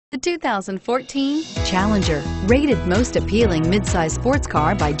The 2014 Challenger, rated most appealing midsize sports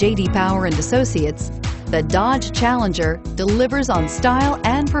car by J.D. Power and Associates, the Dodge Challenger delivers on style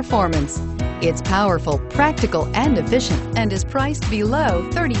and performance. It's powerful, practical, and efficient, and is priced below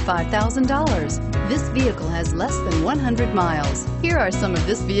 $35,000. This vehicle has less than 100 miles. Here are some of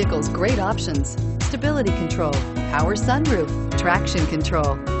this vehicle's great options: stability control, power sunroof, traction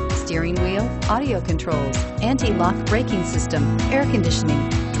control, steering wheel audio controls, anti-lock braking system, air conditioning,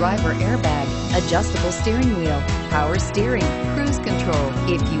 driver airbag, adjustable steering wheel, power steering, cruise control.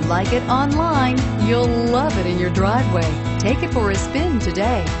 If you like it online, you'll love it in your driveway. Take it for a spin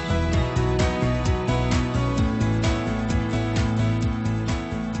today.